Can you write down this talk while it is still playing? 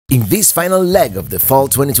In this final leg of the fall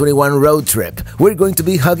 2021 road trip, we're going to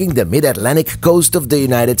be hugging the mid-Atlantic coast of the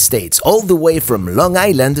United States, all the way from Long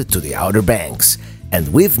Island to the Outer Banks.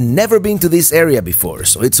 And we've never been to this area before,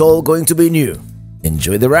 so it's all going to be new.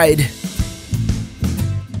 Enjoy the ride!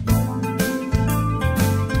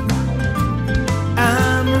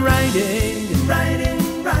 I'm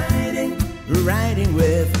riding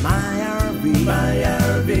with my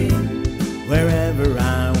RV, wherever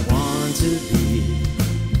I want to be.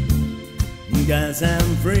 'Cause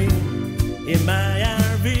I'm free in my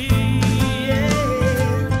RV, yeah.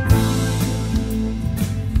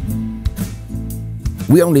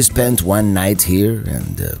 We only spent one night here,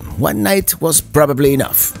 and one night was probably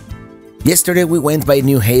enough. Yesterday we went by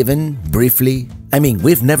New Haven, briefly. I mean,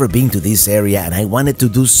 we've never been to this area and I wanted to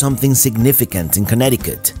do something significant in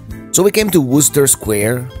Connecticut. So we came to Wooster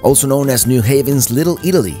Square, also known as New Haven's Little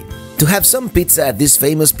Italy, to have some pizza at this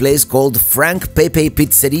famous place called Frank Pepe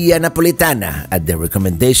Pizzeria Napolitana at the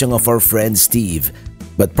recommendation of our friend Steve.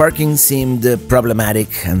 But parking seemed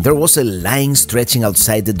problematic and there was a line stretching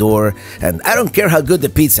outside the door, and I don't care how good the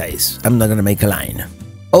pizza is, I'm not gonna make a line.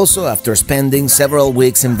 Also, after spending several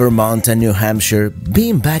weeks in Vermont and New Hampshire,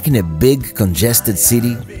 being back in a big congested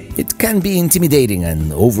city, it can be intimidating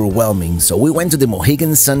and overwhelming, so we went to the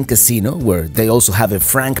Mohegan Sun Casino, where they also have a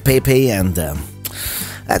Frank Pepe, and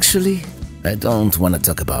actually, I don't want to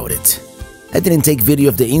talk about it. I didn't take video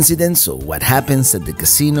of the incident, so what happens at the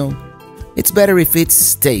casino, it's better if it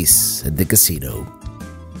stays at the casino.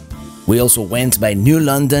 We also went by New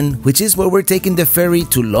London, which is where we're taking the ferry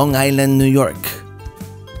to Long Island, New York.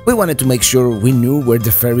 We wanted to make sure we knew where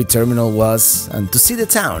the ferry terminal was and to see the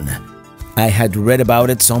town. I had read about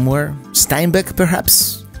it somewhere, Steinbeck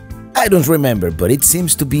perhaps? I don't remember, but it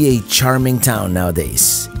seems to be a charming town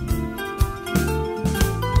nowadays.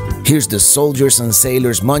 Here's the Soldiers and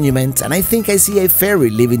Sailors Monument, and I think I see a ferry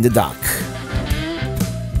leaving the dock.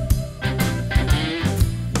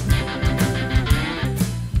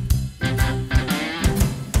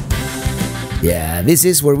 Yeah, this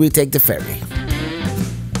is where we take the ferry.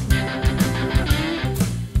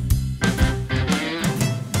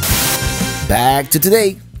 Back to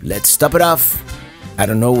today. Let's top it off. I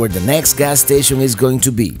don't know where the next gas station is going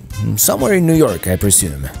to be. Somewhere in New York, I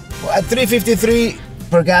presume. At $3.53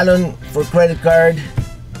 per gallon for credit card,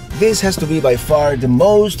 this has to be by far the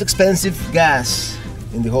most expensive gas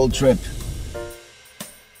in the whole trip.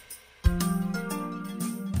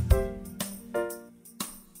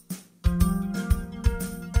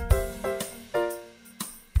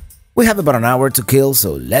 We have about an hour to kill,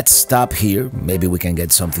 so let's stop here. Maybe we can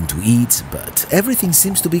get something to eat, but everything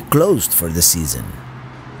seems to be closed for the season.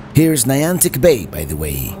 Here's Niantic Bay, by the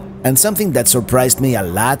way. And something that surprised me a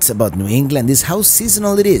lot about New England is how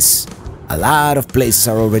seasonal it is. A lot of places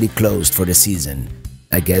are already closed for the season.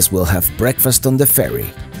 I guess we'll have breakfast on the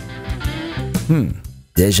ferry.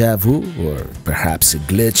 Deja vu, or perhaps a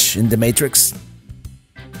glitch in the Matrix?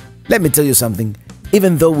 Let me tell you something.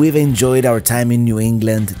 Even though we've enjoyed our time in New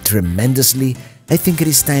England tremendously, I think it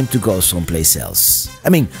is time to go someplace else. I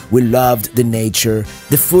mean, we loved the nature,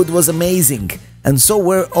 the food was amazing, and so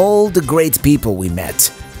were all the great people we met.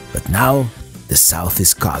 But now, the South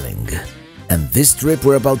is calling. And this trip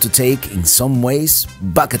we're about to take, in some ways,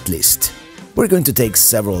 bucket list. We're going to take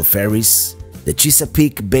several ferries, the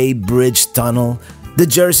Chesapeake Bay Bridge Tunnel, the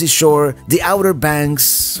Jersey Shore, the Outer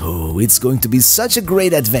Banks. Oh, it's going to be such a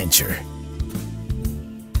great adventure.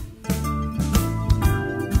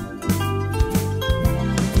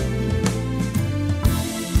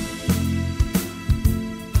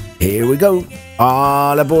 Here we go,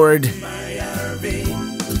 all aboard! My RV,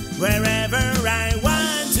 wherever I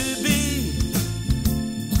want to be,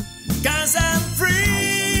 'cause I'm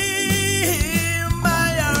free in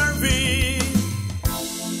my RV,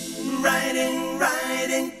 riding.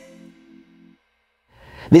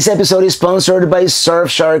 This episode is sponsored by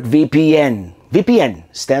Surfshark VPN. VPN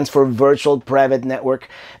stands for Virtual Private Network,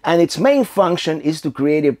 and its main function is to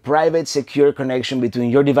create a private, secure connection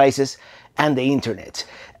between your devices and the internet.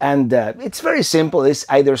 And it's very simple. It's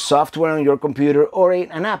either software on your computer or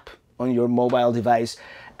an app on your mobile device.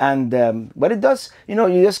 And what it does,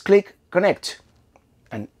 you just click connect.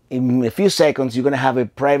 And in a few seconds, you're going to have a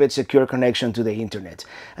private, secure connection to the internet.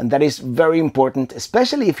 And that is very important,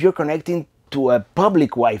 especially if you're connecting to a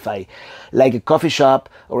public Wi-Fi, like a coffee shop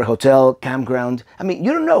or a hotel, campground. I mean,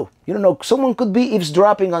 you don't know. Someone could be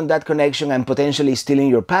eavesdropping on that connection and potentially stealing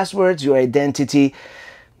your passwords, your identity,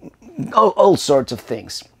 all sorts of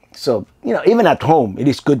things. So, even at home, it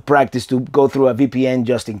is good practice to go through a VPN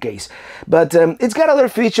just in case. But it's got other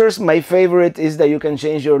features. My favorite is that you can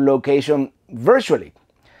change your location virtually.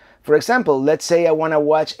 For example, let's say I want to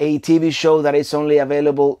watch a TV show that is only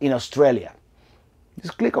available in Australia.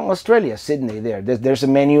 Just click on Australia, Sydney there. There's a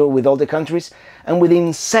menu with all the countries, and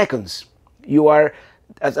within seconds, you are,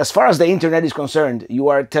 as far as the internet is concerned, you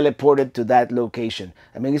are teleported to that location.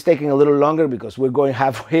 I mean, it's taking a little longer because we're going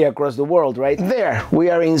halfway across the world, right? There, we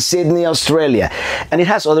are in Sydney, Australia. And it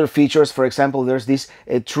has other features. For example, there's this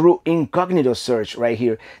true incognito search right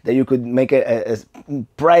here that you could make a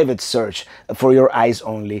private search for your eyes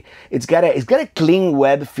only. It's got a clean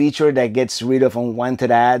web feature that gets rid of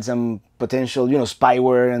unwanted ads and potential,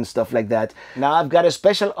 spyware and stuff like that. Now I've got a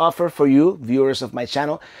special offer for you, viewers of my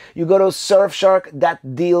channel. You go to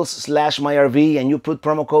surfshark.deals/myrv and you put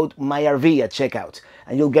promo code MYRV at checkout,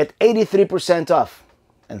 and you'll get 83% off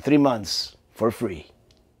and 3 months for free.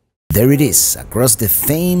 There it is, across the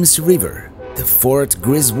Thames River, the Fort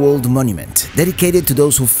Griswold Monument, dedicated to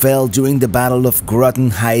those who fell during the Battle of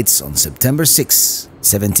Groton Heights on September 6,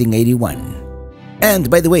 1781.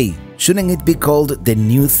 And by the way, shouldn't it be called the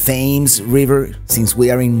New Thames River since we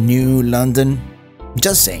are in New London?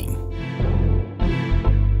 Just saying.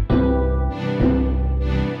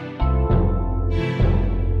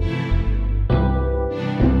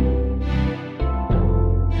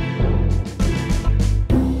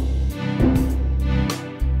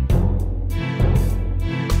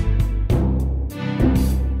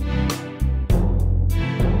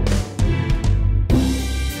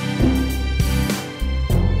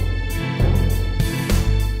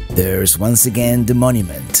 There's once again the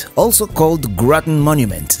monument, also called Groton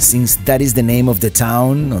Monument, since that is the name of the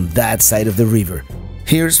town on that side of the river.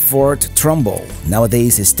 Here's Fort Trumbull,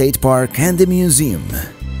 nowadays a state park and a museum.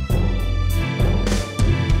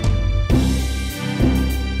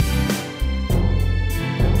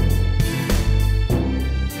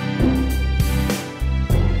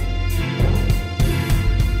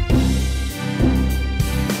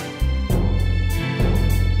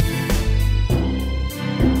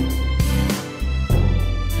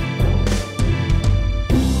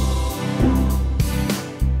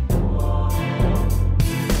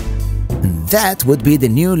 That would be the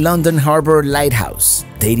New London Harbour Lighthouse,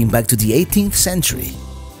 dating back to the 18th century.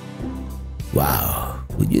 Wow,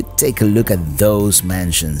 would you take a look at those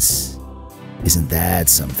mansions? Isn't that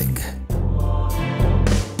something?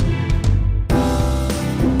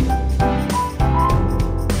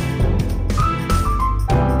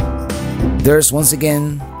 There's once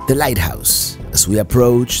again the lighthouse as we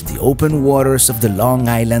approach the open waters of the Long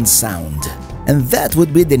Island Sound. And that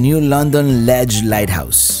would be the New London Ledge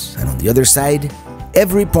Lighthouse, and on the other side,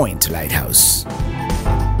 Every Point Lighthouse.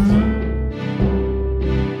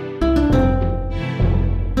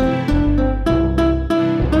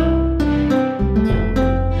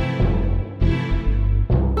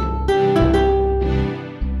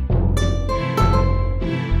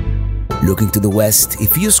 Looking to the west,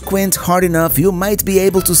 if you squint hard enough, you might be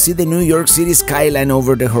able to see the New York City skyline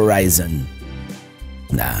over the horizon.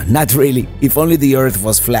 Nah, not really, if only the earth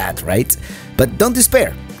was flat, right? But don't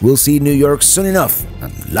despair, we'll see New York soon enough,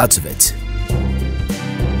 and lots of it.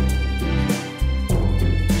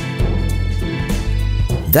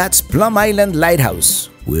 That's Plum Island Lighthouse,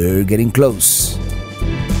 we're getting close.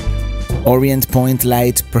 Orient Point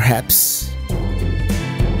Light, perhaps?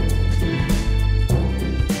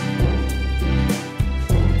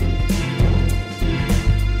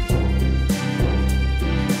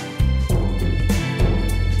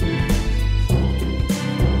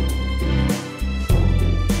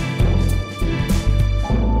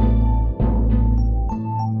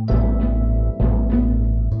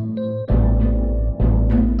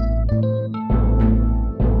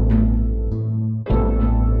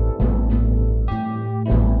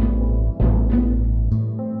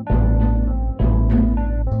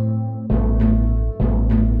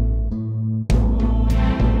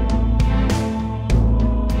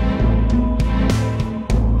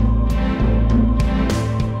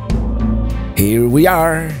 Here we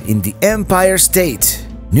are in the Empire State,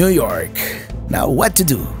 New York. Now what to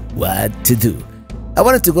do? What to do? I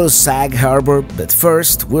wanted to go to Sag Harbor, but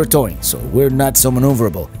first we're towing, so we're not so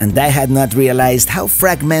maneuverable. And I had not realized how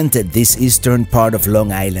fragmented this eastern part of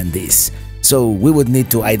Long Island is. So we would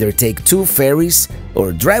need to either take 2 ferries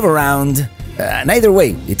or drive around. And either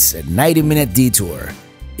way, it's a 90-minute detour.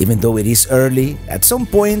 Even though it is early, at some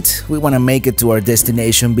point we want to make it to our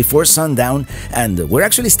destination before sundown, and we're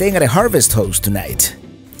actually staying at a Harvest Host tonight.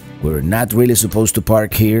 We're not really supposed to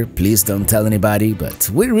park here, please don't tell anybody, but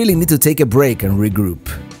we really need to take a break and regroup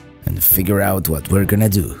and figure out what we're gonna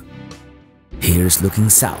do. Here's looking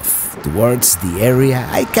south, towards the area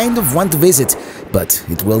I kind of want to visit, but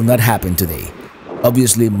it will not happen today.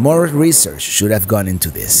 Obviously, more research should have gone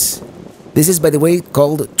into this. This is, by the way,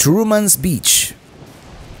 called Truman's Beach.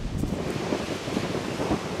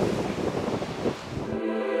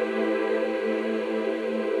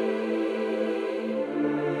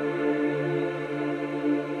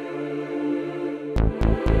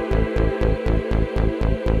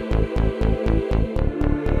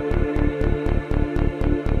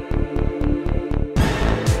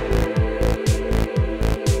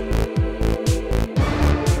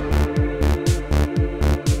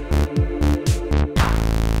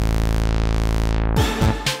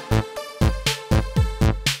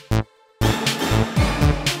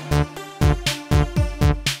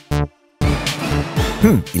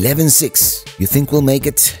 Hmm, 11-6. You think we'll make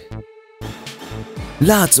it?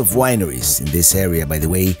 Lots of wineries in this area, by the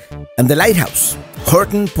way. And the lighthouse,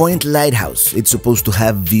 Horton Point Lighthouse. It's supposed to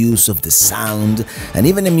have views of the Sound and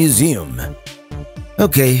even a museum.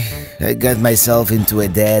 Okay, I got myself into a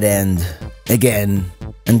dead end again.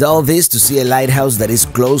 And all this to see a lighthouse that is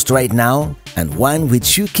closed right now and one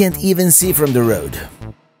which you can't even see from the road.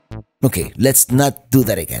 Okay, let's not do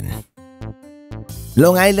that again.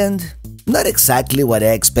 Long Island? Not exactly what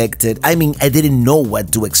I expected. I mean, I didn't know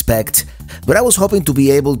what to expect, but I was hoping to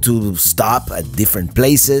be able to stop at different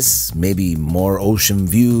places, maybe more ocean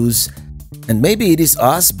views. And maybe it is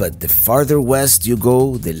us, but the farther west you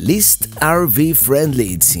go, the least RV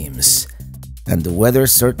friendly it seems. And the weather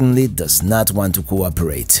certainly does not want to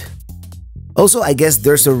cooperate. Also, I guess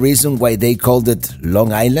there's a reason why they called it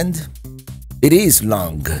Long Island. It is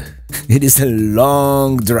long. It is a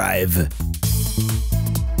long drive.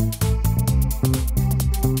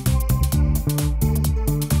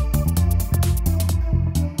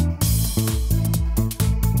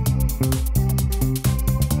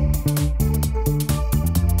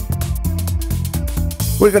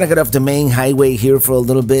 We're gonna get off the main highway here for a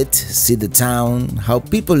little bit, see the town, how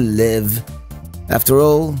people live. After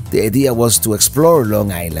all, the idea was to explore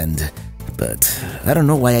Long Island, but I don't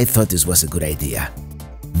know why I thought this was a good idea.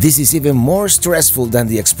 This is even more stressful than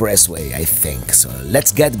the expressway, I think, so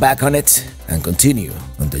let's get back on it and continue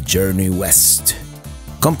on the journey west.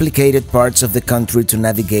 Complicated parts of the country to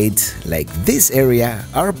navigate, like this area,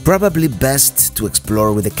 are probably best to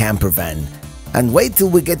explore with a camper van, and wait till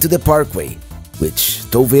we get to the parkway, which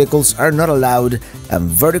tow vehicles are not allowed and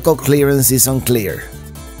vertical clearance is unclear.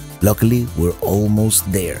 Luckily, we're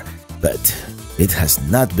almost there, but it has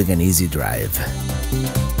not been an easy drive.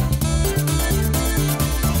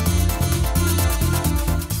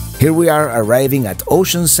 Here we are arriving at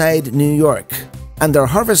Oceanside, New York, and our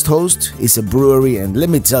harvest host is a brewery, and let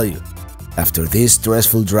me tell you, after this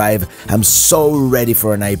stressful drive, I'm so ready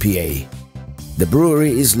for an IPA. The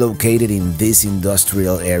brewery is located in this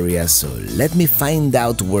industrial area, so let me find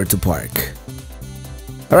out where to park.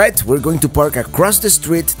 Alright, we're going to park across the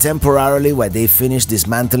street temporarily while they finish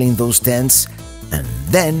dismantling those tents, and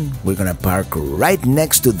then we're gonna park right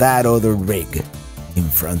next to that other rig, in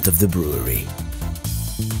front of the brewery.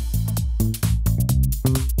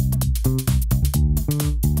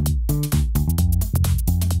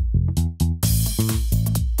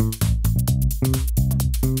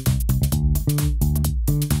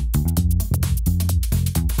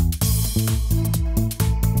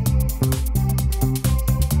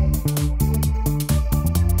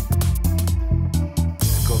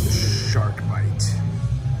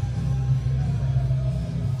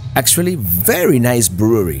 Actually, very nice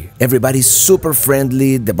brewery. Everybody's super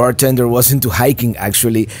friendly. The bartender was into hiking,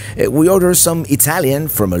 actually. We ordered some Italian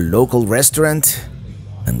from a local restaurant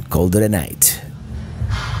and called it a night.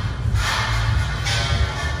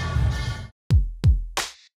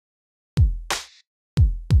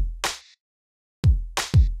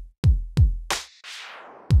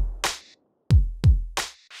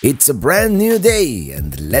 It's a brand new day,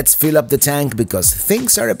 and let's fill up the tank because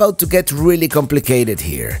things are about to get really complicated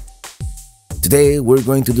here. Today we're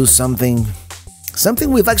going to do something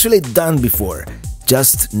we've actually done before,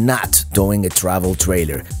 just not towing a travel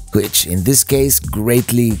trailer, which in this case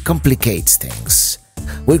greatly complicates things.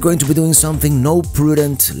 We're going to be doing something no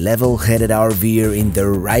prudent, level-headed RVer in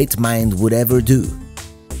their right mind would ever do.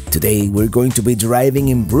 Today we're going to be driving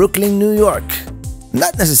in Brooklyn, New York.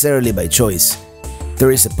 Not necessarily by choice.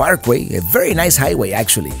 There is a parkway, a very nice highway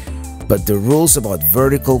actually, but the rules about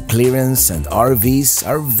vertical clearance and RVs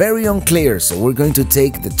are very unclear, so we're going to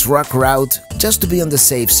take the truck route just to be on the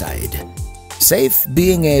safe side. Safe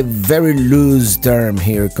being a very loose term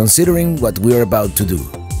here, considering what we're about to do.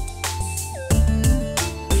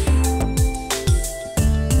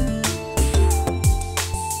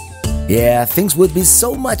 Yeah, things would be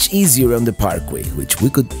so much easier on the parkway, which we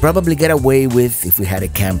could probably get away with if we had a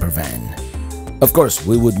camper van. Of course,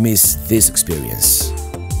 we would miss this experience.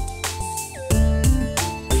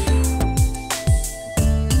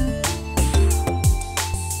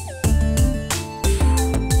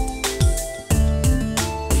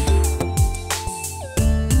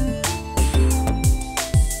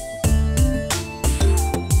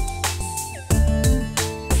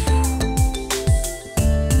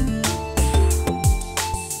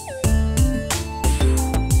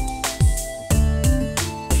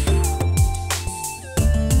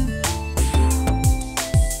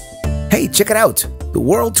 Hey, check it out! The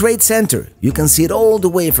World Trade Center! You can see it all the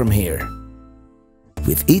way from here.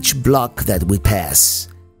 With each block that we pass,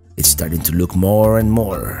 it's starting to look more and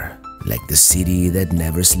more like the city that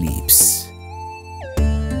never sleeps.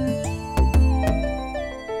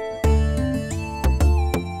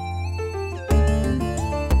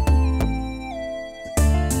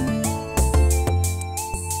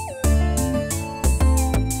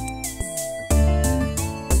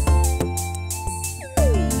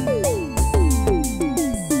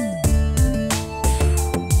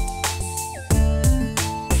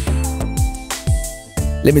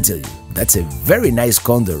 Let me tell you, that's a very nice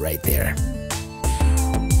condo right there.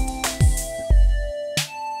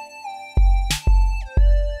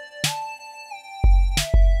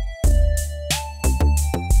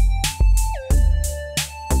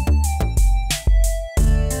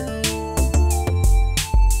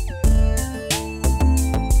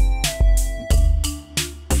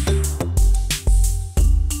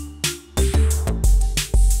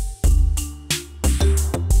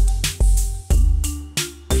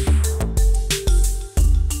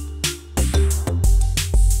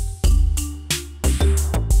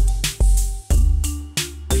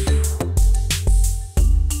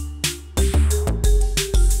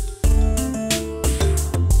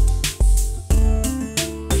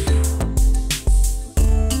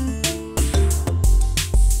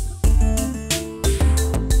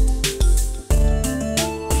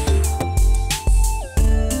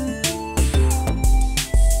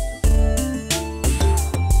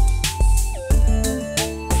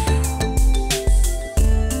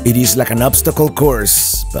 It is like an obstacle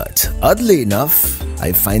course, but oddly enough,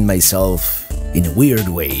 I find myself, in a weird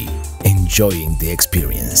way, enjoying the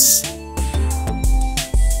experience.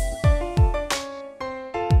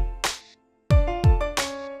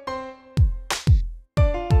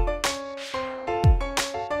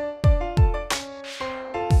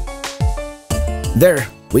 There,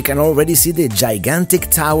 we can already see the gigantic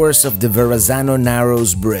towers of the Verrazano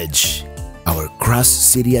Narrows Bridge. Our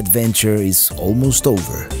cross-city adventure is almost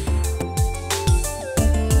over.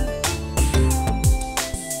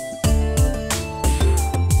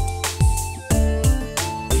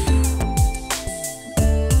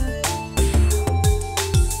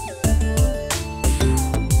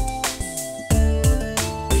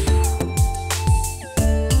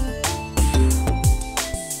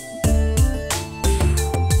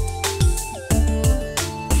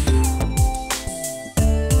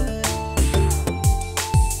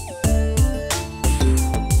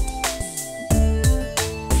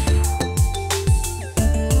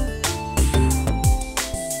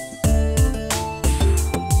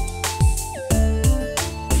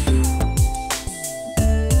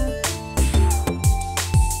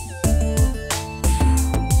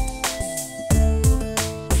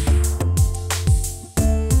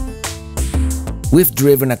 We've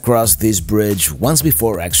driven across this bridge once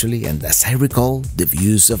before actually, and as I recall, the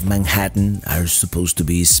views of Manhattan are supposed to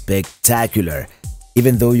be spectacular,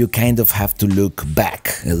 even though you kind of have to look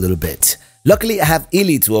back a little bit. Luckily, I have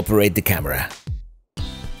Illy to operate the camera.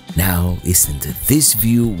 Now, isn't this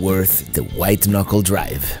view worth the white-knuckle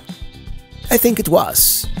drive? I think it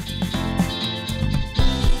was.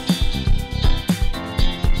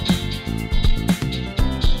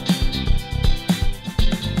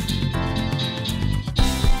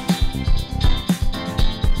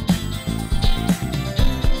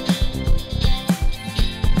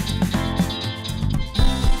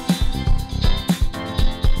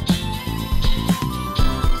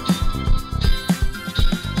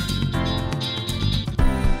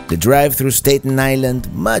 The drive through Staten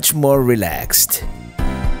Island much more relaxed.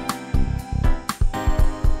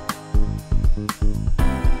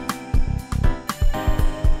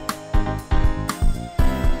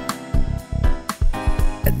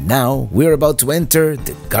 And now we're about to enter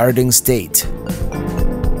the Garden State.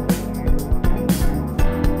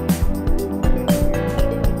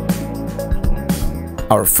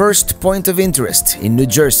 Our first point of interest in New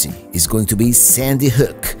Jersey is going to be Sandy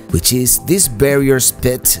Hook, which is this barrier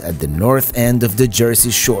spit at the north end of the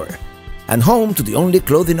Jersey Shore, and home to the only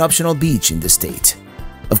clothing-optional beach in the state.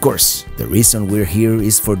 Of course, the reason we're here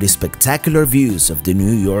is for the spectacular views of the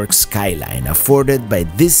New York skyline afforded by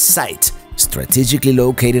this site, strategically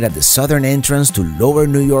located at the southern entrance to Lower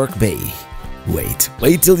New York Bay. Wait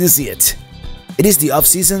till you see it. It is the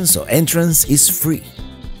off-season, so entrance is free.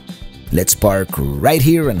 Let's park right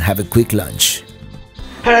here and have a quick lunch.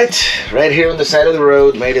 Alright, right here on the side of the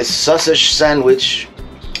road, made a sausage sandwich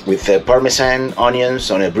with parmesan, onions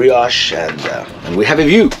on a brioche, and we have a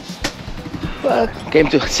view. Well, came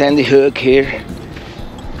to Sandy Hook here,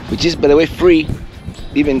 which is, by the way, free.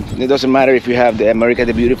 Even it doesn't matter if you have the America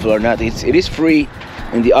the Beautiful or not. It is free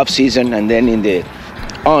in the off season, and then in the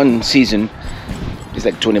on season, it's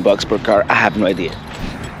like $20 per car. I have no idea.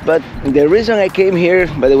 But the reason I came here,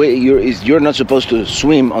 by the way, you're not supposed to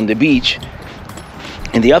swim on the beach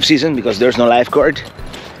in the off season because there's no lifeguard.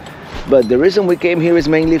 But the reason we came here is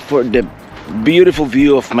mainly for the beautiful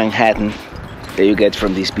view of Manhattan that you get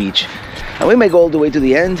from this beach. And we may go all the way to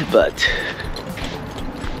the end, but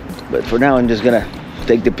for now I'm just gonna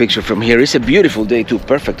take the picture from here. It's a beautiful day too,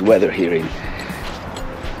 perfect weather here in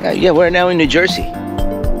yeah, we're now in New Jersey.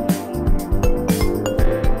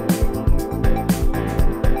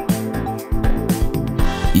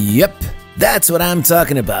 Yep, that's what I'm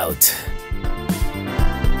talking about.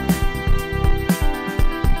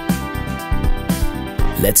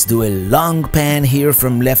 Let's do a long pan here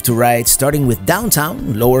from left to right, starting with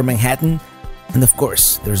downtown, Lower Manhattan. And of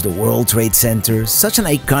course, there's the World Trade Center, such an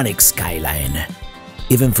iconic skyline,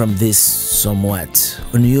 even from this somewhat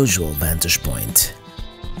unusual vantage point.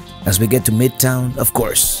 As we get to Midtown, of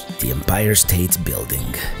course, the Empire State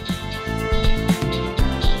Building.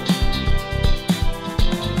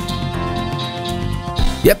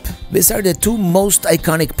 Yep, these are the two most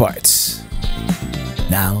iconic parts.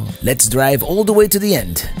 Now, let's drive all the way to the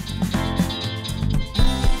end.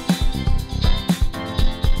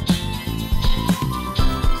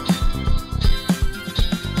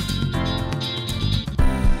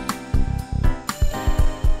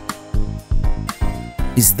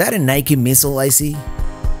 Is that a Nike missile I see?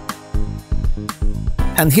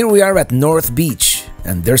 And here we are at North Beach,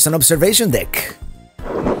 and there's an observation deck.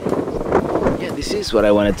 Yeah, this is what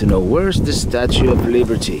I wanted to know. Where's the Statue of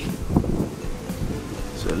Liberty?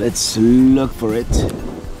 So let's look for it.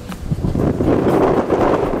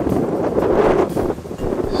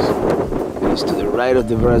 It is to the right of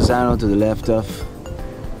the Verrazano, to the left of.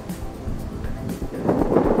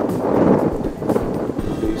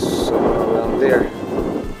 It is around there.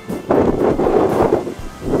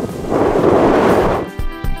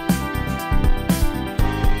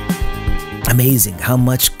 Amazing how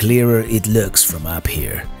much clearer it looks from up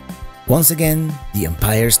here. Once again, the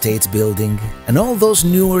Empire State Building and all those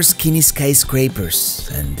newer skinny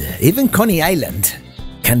skyscrapers and even Coney Island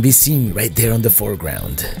can be seen right there on the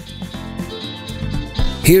foreground.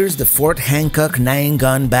 Here's the Fort Hancock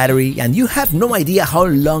 9-gun battery, and you have no idea how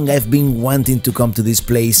long I've been wanting to come to this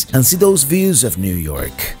place and see those views of New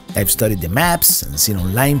York. I've studied the maps and seen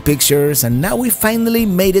online pictures, and now we finally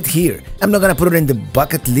made it here. I'm not gonna put it in the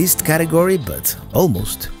bucket list category, but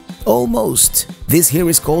almost. Almost. This here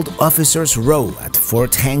is called Officers Row at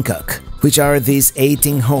Fort Hancock, which are these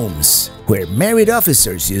 18 homes where married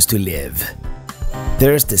officers used to live.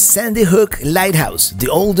 There's the Sandy Hook Lighthouse, the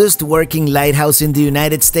oldest working lighthouse in the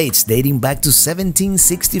United States, dating back to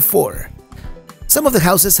 1764. Some of the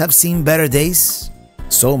houses have seen better days,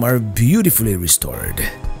 some are beautifully restored.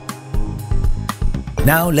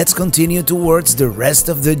 Now let's continue towards the rest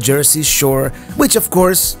of the Jersey Shore, which of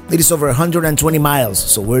course, it is over 120 miles,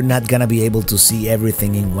 so we're not gonna be able to see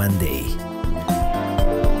everything in one day.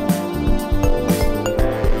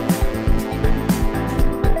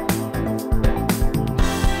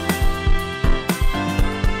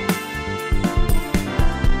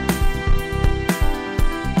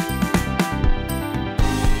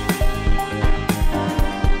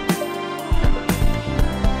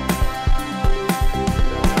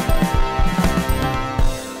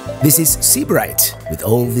 This is Seabright, with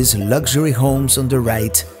all these luxury homes on the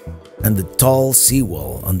right and the tall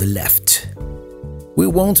seawall on the left. We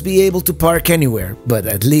won't be able to park anywhere, but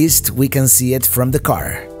at least we can see it from the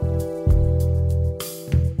car.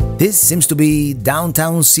 This seems to be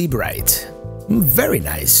downtown Seabright. Very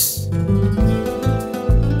nice.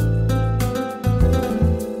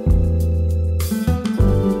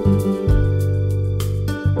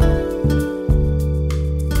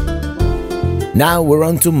 Now we're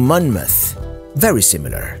on to Monmouth. Very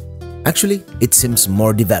similar. Actually, it seems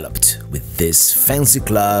more developed, with this fancy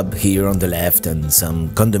club here on the left and some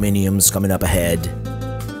condominiums coming up ahead.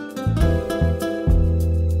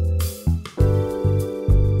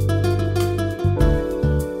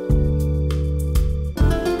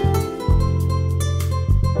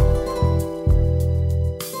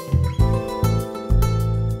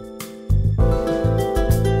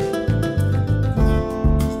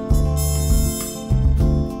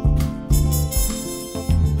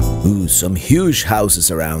 some huge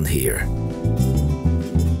houses around here.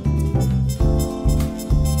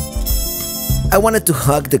 I wanted to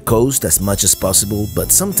hug the coast as much as possible,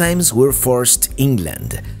 but sometimes we're forced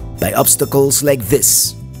inland by obstacles like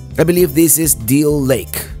this. I believe this is Deal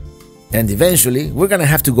Lake. And eventually, we're gonna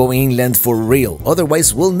have to go inland for real,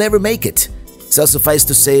 otherwise we'll never make it. So suffice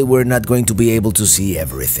to say, we're not going to be able to see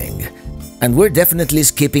everything. And we're definitely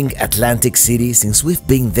skipping Atlantic City since we've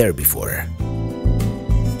been there before.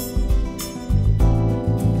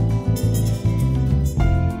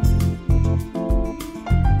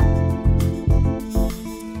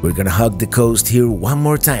 We're gonna hug the coast here one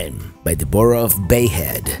more time by the borough of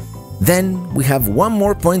Bayhead. Then we have one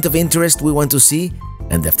more point of interest we want to see,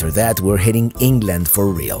 and after that we're heading inland for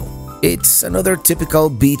real. It's another typical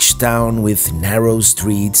beach town with narrow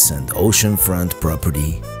streets and oceanfront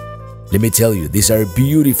property. Let me tell you, these are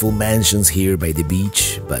beautiful mansions here by the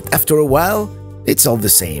beach, but after a while, it's all the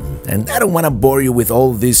same, and I don't want to bore you with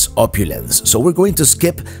all this opulence, so we're going to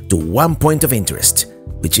skip to one point of interest,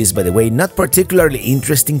 which is, by the way, not particularly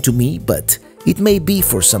interesting to me, but it may be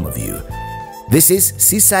for some of you. This is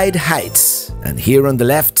Seaside Heights, and here on the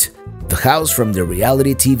left, the house from the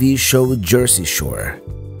reality TV show Jersey Shore.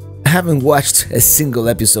 I haven't watched a single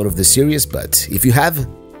episode of the series, but if you have,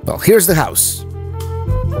 well, here's the house.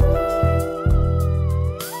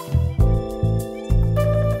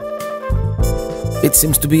 It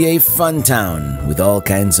seems to be a fun town with all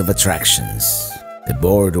kinds of attractions. The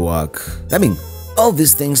boardwalk, all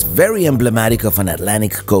these things very emblematic of an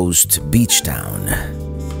Atlantic coast beach town.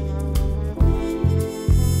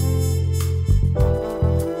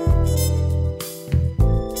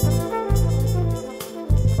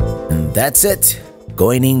 And that's it,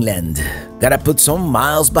 going inland. Gotta put some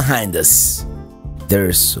miles behind us.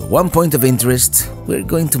 There's one point of interest we're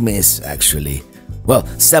going to miss, actually. Well,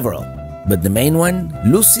 several, but the main one,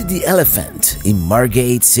 Lucy the Elephant in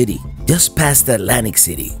Margate City, just past Atlantic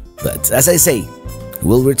City. But as I say,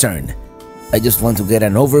 we'll return. I just want to get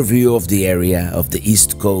an overview of the area of the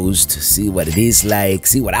East Coast, see what it is like,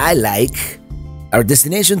 see what I like. Our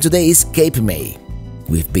destination today is Cape May.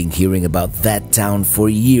 We've been hearing about that town for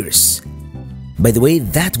years. By the way,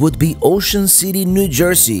 that would be Ocean City, New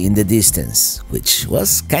Jersey in the distance, which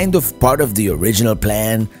was kind of part of the original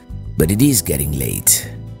plan, but it is getting late.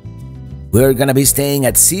 We're gonna be staying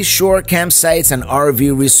at Seashore Campsites and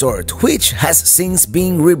RV Resort, which has since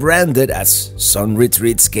been rebranded as Sun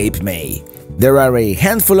Retreats Cape May. There are a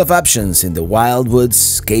handful of options in the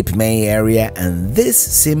Wildwoods, Cape May area, and this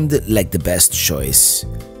seemed like the best choice.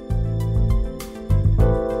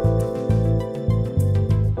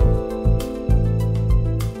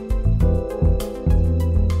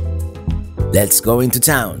 Let's go into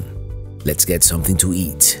town. Let's get something to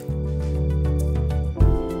eat.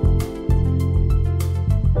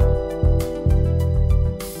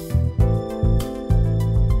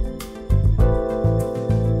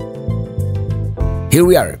 Here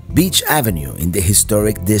we are, Beach Avenue in the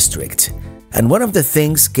historic district. And one of the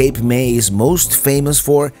things Cape May is most famous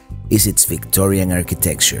for is its Victorian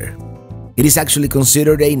architecture. It is actually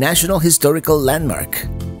considered a National Historical Landmark.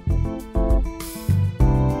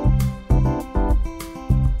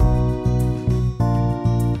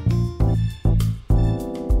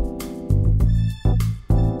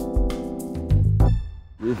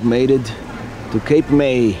 We've made it to Cape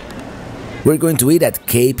May. We're going to eat at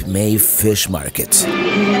Cape May Fish Market. We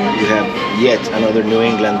have yet another New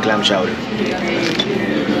England clam chowder.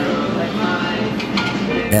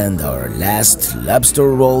 And our last lobster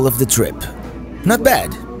roll of the trip. Not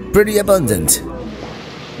bad, pretty abundant.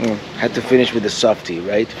 Had to finish with the softie,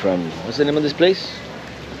 right? From, what's the name of this place?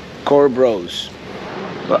 Core Bros.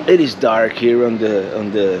 Well, it is dark here on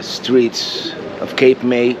the streets of Cape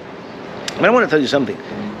May. And I want to tell you something.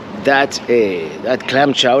 That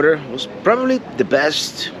clam chowder was probably the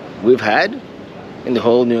best we've had in the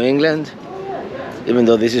whole New England, even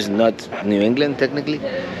though this is not New England technically.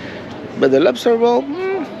 But the lobster roll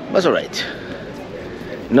was alright.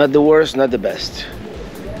 Not the worst, not the best.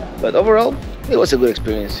 But overall, it was a good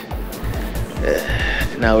experience.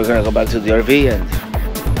 Now we're gonna go back to the RV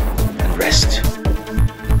and rest.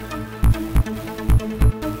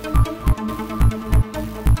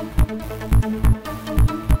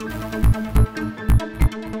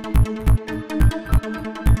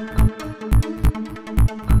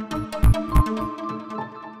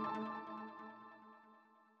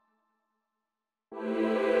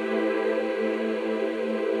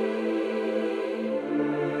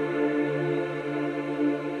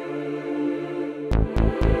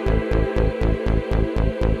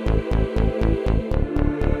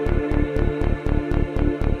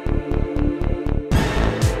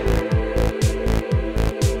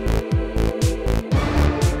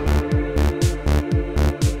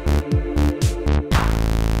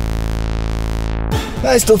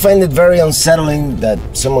 I still find it very unsettling that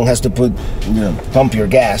someone has to pump your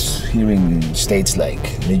gas here in states like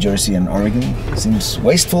New Jersey and Oregon. It seems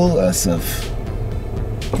wasteful as of,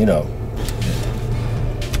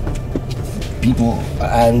 people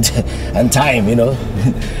and time,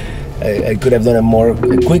 I could have done a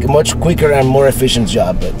much quicker and more efficient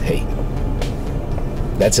job, but hey,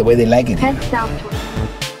 that's the way they like it.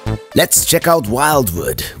 Let's check out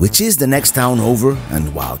Wildwood, which is the next town over,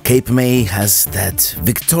 and while Cape May has that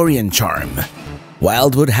Victorian charm,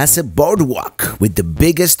 Wildwood has a boardwalk with the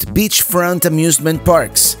biggest beachfront amusement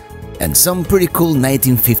parks and some pretty cool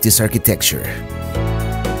 1950s architecture.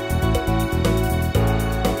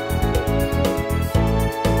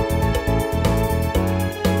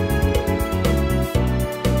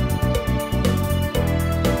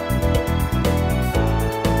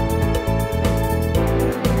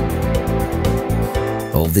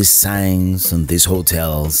 All these signs and these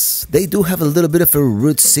hotels, they do have a little bit of a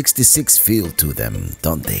Route 66 feel to them,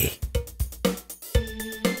 don't they?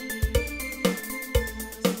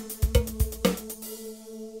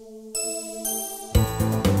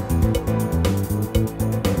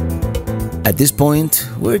 At this point,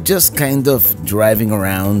 we're just kind of driving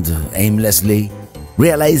around aimlessly,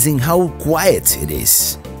 realizing how quiet it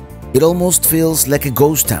is. It almost feels like a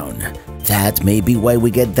ghost town. That may be why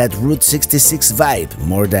we get that Route 66 vibe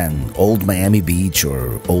more than Old Miami Beach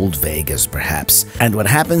or Old Vegas, perhaps. And what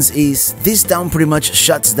happens is, this town pretty much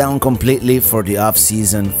shuts down completely for the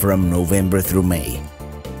off-season from November through May.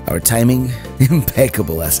 Our timing,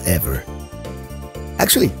 impeccable as ever.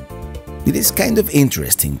 Actually, it is kind of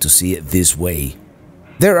interesting to see it this way.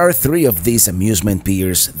 There are 3 of these amusement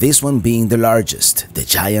piers, this one being the largest. The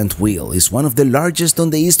Giant Wheel is one of the largest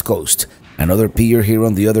on the East Coast. Another pier here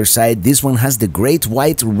on the other side, this one has the Great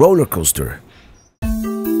White Roller Coaster.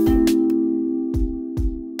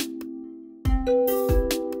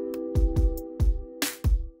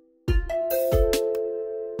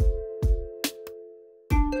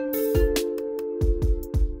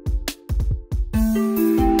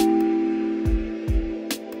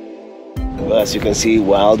 Well, as you can see,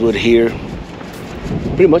 Wildwood here,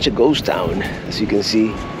 pretty much a ghost town, as you can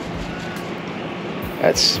see.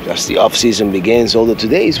 As the off-season begins, although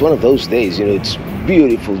today is one of those days, it's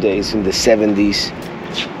beautiful days in the 70s.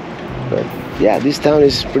 But yeah, this town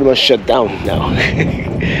is pretty much shut down now,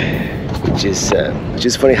 which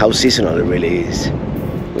is funny how seasonal it really is.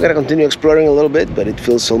 We're gonna continue exploring a little bit, but it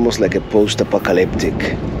feels almost like a post-apocalyptic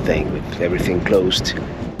thing with everything closed.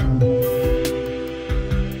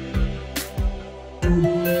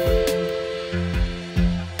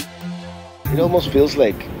 It almost feels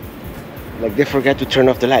like they forgot to turn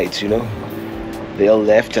off the lights, They all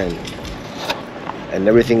left and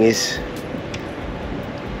everything is...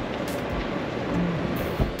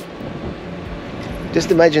 Just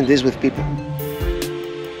imagine this with people.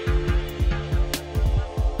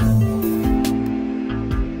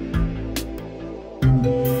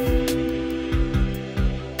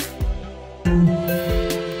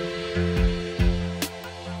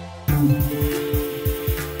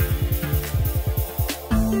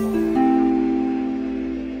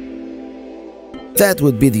 That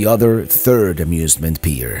would be the other 3rd amusement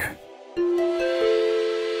pier.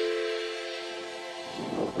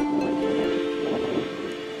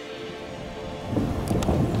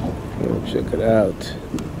 Oh, check it out.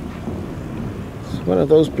 It's one of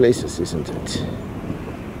those places, isn't it?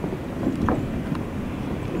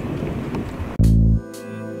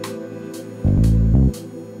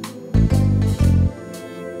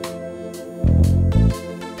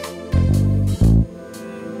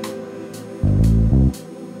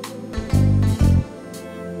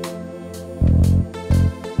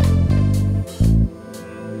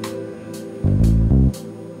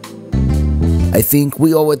 I think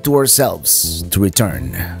we owe it to ourselves to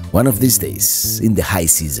return one of these days in the high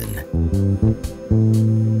season.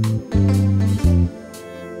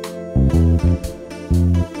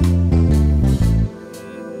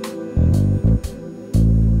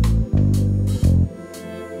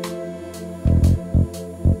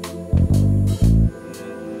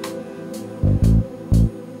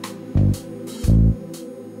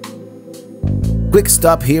 Quick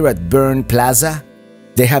stop here at Burn Plaza.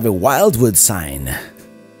 They have a Wildwood sign.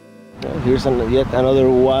 Well, here's yet another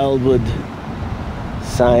Wildwood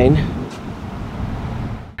sign.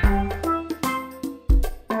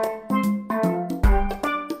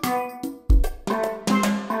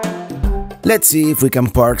 Let's see if we can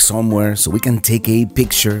park somewhere so we can take a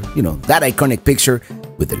picture, that iconic picture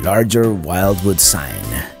with the larger Wildwood sign.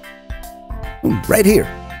 Right here.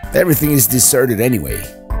 Everything is deserted anyway.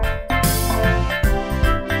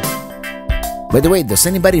 By the way, does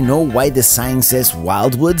anybody know why the sign says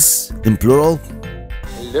Wildwoods in plural?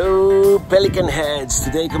 Hello, Pelican Heads.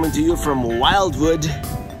 Today coming to you from Wildwood,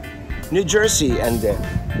 New Jersey, and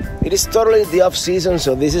it is totally the off-season,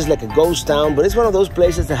 so this is like a ghost town, but it's one of those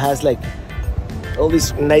places that has like all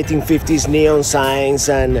these 1950s neon signs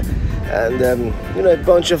and you know, a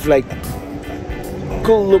bunch of like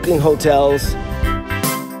cool-looking hotels.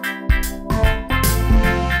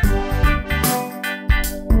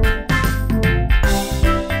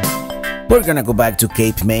 We're gonna go back to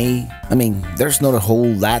Cape May. I mean, there's not a whole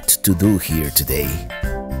lot to do here today.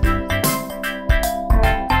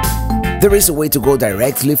 There is a way to go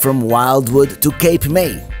directly from Wildwood to Cape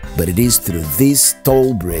May, but it is through this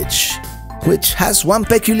toll bridge, which has one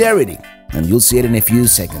peculiarity, and you'll see it in a few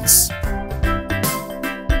seconds.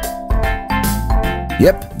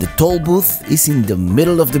 Yep, the toll booth is in the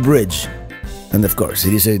middle of the bridge, and of course,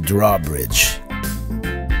 it is a drawbridge.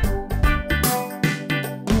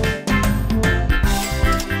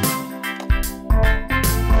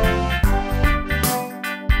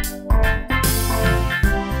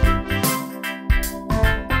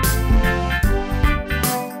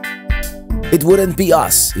 It wouldn't be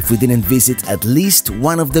us if we didn't visit at least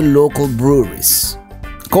one of the local breweries.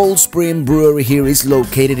 Cold Spring Brewery here is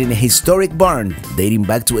located in a historic barn dating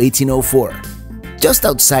back to 1804, just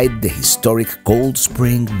outside the historic Cold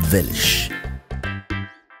Spring Village.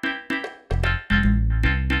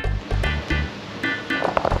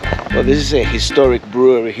 Well, this is a historic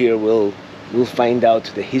brewery here. We'll find out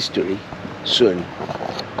the history soon.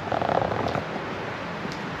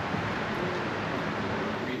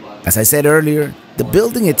 As I said earlier, the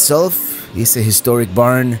building itself is a historic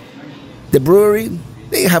barn. The brewery,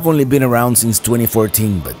 they have only been around since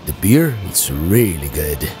 2014, but the beer is really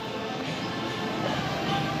good.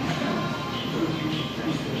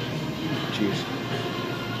 Cheers.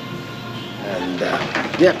 And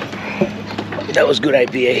yeah, that was good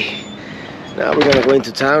IPA. Now we're gonna go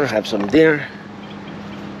into town, have some dinner.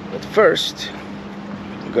 But first,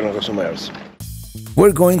 we're gonna go somewhere else.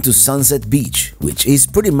 We're going to Sunset Beach, which is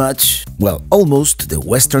pretty much, well, almost the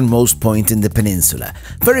westernmost point in the peninsula,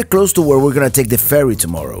 very close to where we're gonna take the ferry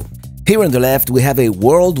tomorrow. Here on the left we have a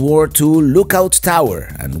World War II lookout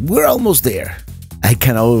tower, and we're almost there. I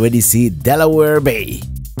can already see Delaware Bay.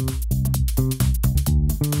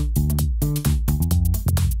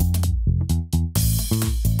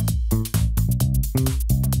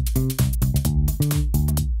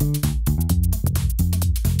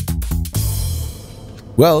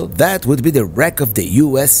 Well, that would be the wreck of the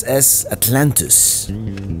USS Atlantis.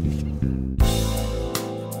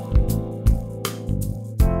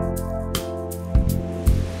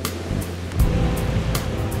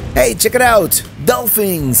 Hey, check it out!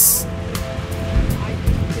 Dolphins!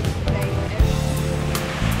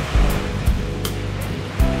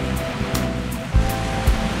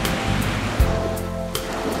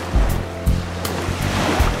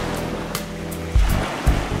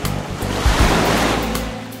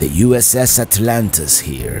 The USS Atlantis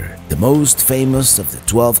here, the most famous of the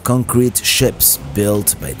 12 concrete ships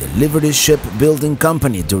built by the Liberty Shipbuilding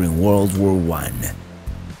Company during World War I.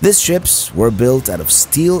 These ships were built out of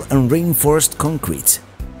steel and reinforced concrete,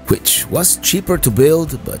 which was cheaper to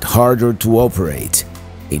build but harder to operate.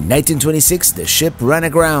 In 1926, the ship ran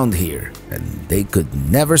aground here, and they could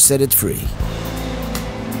never set it free.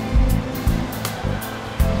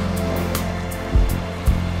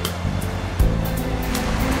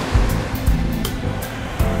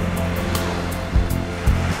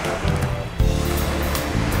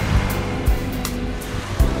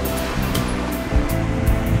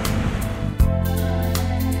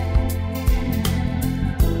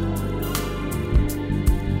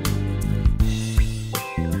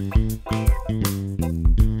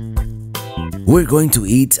 We're going to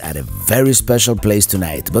eat at a very special place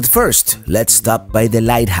tonight, but first, let's stop by the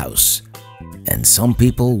lighthouse. And some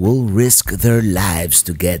people will risk their lives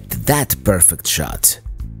to get that perfect shot.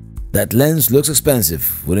 That lens looks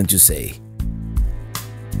expensive, wouldn't you say?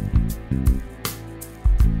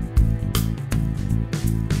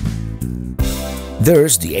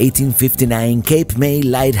 There's the 1859 Cape May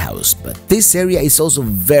Lighthouse, but this area is also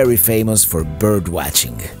very famous for bird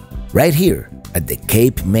watching. Right here, at the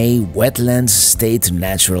Cape May Wetlands State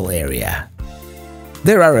Natural Area.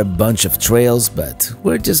 There are a bunch of trails, but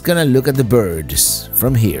we're just gonna look at the birds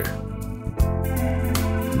from here. You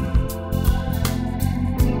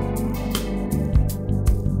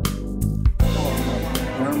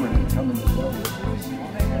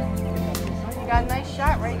got a nice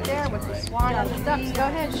shot right there with the swan on the ducks. Go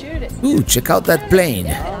ahead, shoot it. Ooh, check out that plane.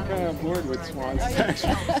 I'm kind of bored with swans,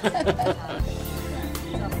 actually.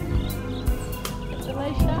 a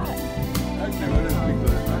nice shot. Actually, what is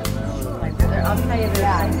I'll tell you this.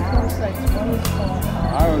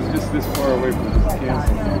 I was just this far away from this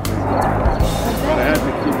cancel, but I had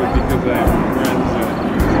to keep it because I have friends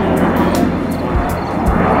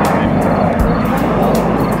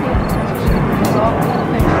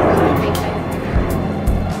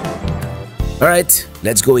All right,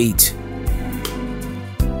 let's go eat.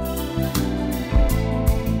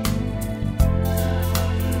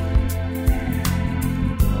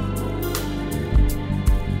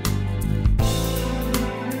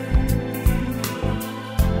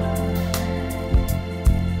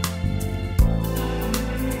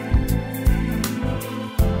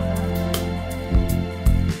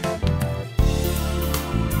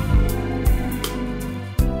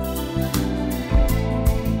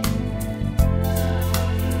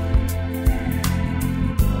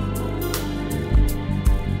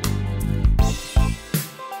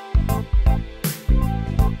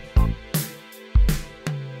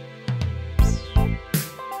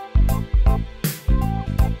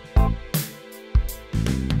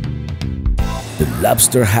 The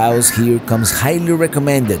lobster house here comes highly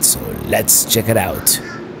recommended, so let's check it out.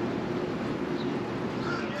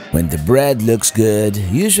 When the bread looks good,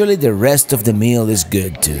 usually the rest of the meal is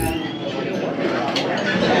good too.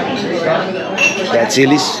 That's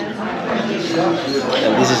Illy's,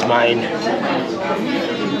 and this is mine.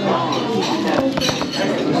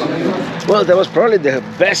 Well, that was probably the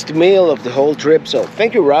best meal of the whole trip, so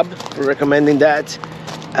thank you, Rob, for recommending that.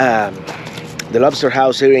 The lobster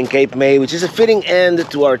house here in Cape May, which is a fitting end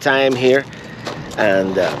to our time here.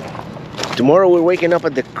 And tomorrow we're waking up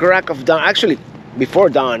at the crack of dawn, actually before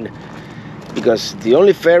dawn, because the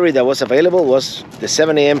only ferry that was available was the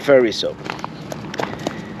 7 a.m. ferry. So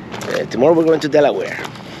tomorrow we're going to Delaware.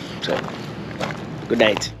 So good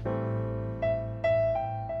night.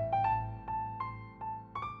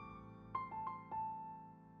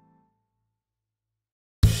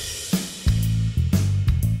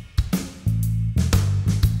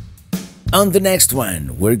 On the next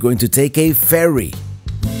one, we're going to take a ferry,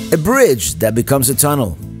 a bridge that becomes a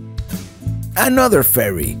tunnel, another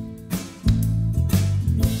ferry.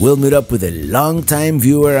 We'll meet up with a longtime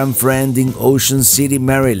viewer and friend in Ocean City,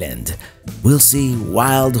 Maryland. We'll see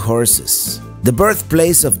wild horses, the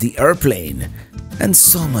birthplace of the airplane, and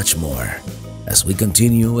so much more as we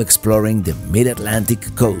continue exploring the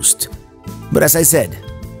mid-Atlantic coast. But as I said,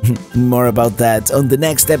 more about that on the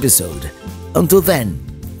next episode. Until then,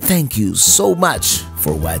 thank you so much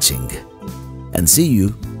for watching, and see you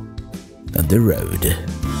on the road.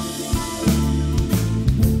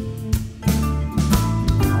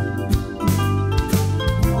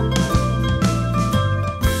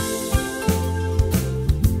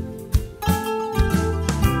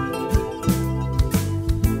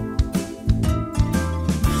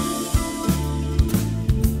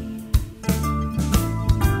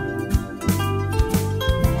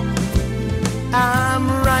 I'm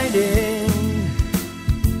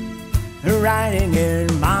riding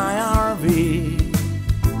in my RV,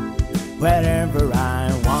 wherever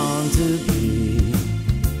I want to be,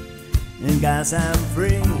 and 'cause I'm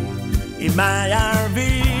free in my RV.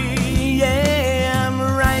 Yeah, I'm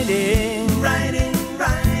riding,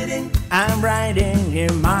 I'm riding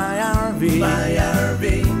in my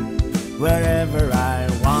RV, wherever I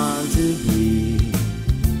want to be,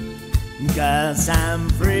 'cause I'm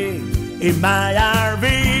free in my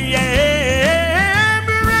RV.